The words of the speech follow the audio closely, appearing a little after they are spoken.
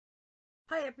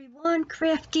Hi everyone,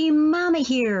 CraftyMama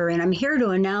here, and I'm here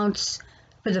to announce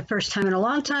for the first time in a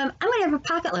long time, I'm going to have a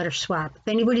pocket letter swap if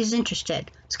anybody's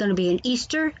interested. It's going to be an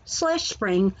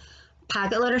Easter/spring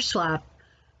pocket letter swap.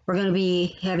 We're going to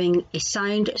be having a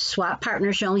signed swap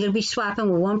partners. You're only going to be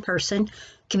swapping with one person.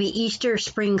 It can be Easter or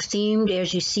spring themed,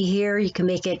 as you see here. You can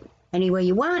make it any way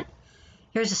you want.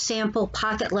 Here's a sample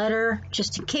pocket letter,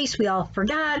 just in case we all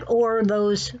forgot, or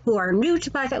those who are new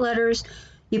to pocket letters.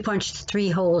 You punched 3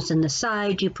 holes in the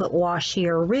side. You put washi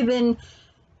or ribbon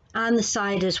on the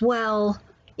side as well.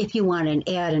 If you want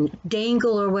to add a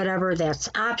dangle or whatever, that's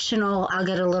optional. I'll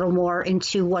get a little more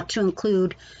into what to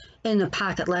include in the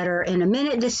pocket letter in a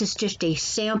minute. This is just a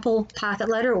sample pocket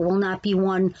letter. It will not be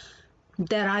one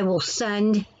that I will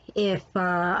send if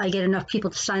I get enough people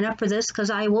to sign up for this, because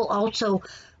I will also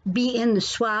be in the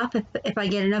swap if I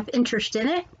get enough interest in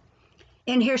it.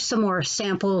 And here's some more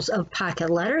samples of pocket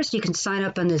letters. You can sign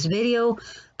up on this video,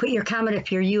 put your comment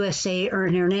if you're USA or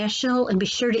international, and be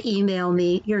sure to email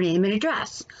me your name and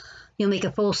address. You'll make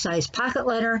a full-size pocket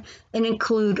letter and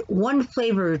include 1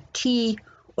 flavored tea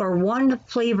or 1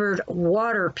 flavored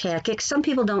water packet. Some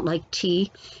people don't like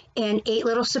tea, and 8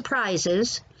 little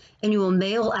surprises, and you will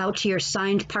mail out to your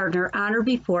signed partner on or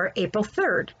before April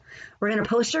 3rd. We're going to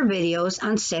post our videos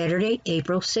on Saturday,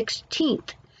 April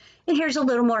 16th. And here's a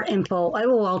little more info. I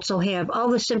will also have all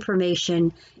this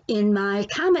information in my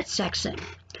comment section.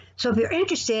 So if you're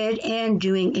interested in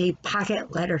doing a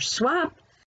pocket letter swap,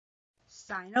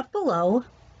 sign up below,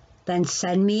 then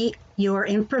send me your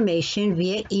information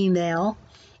via email,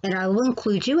 and I will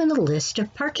include you in the list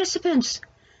of participants.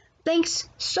 Thanks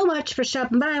so much for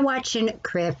stopping by and watching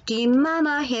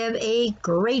CraftyMama. Have a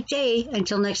great day.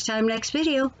 Until next time, next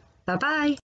video.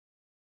 Bye-bye.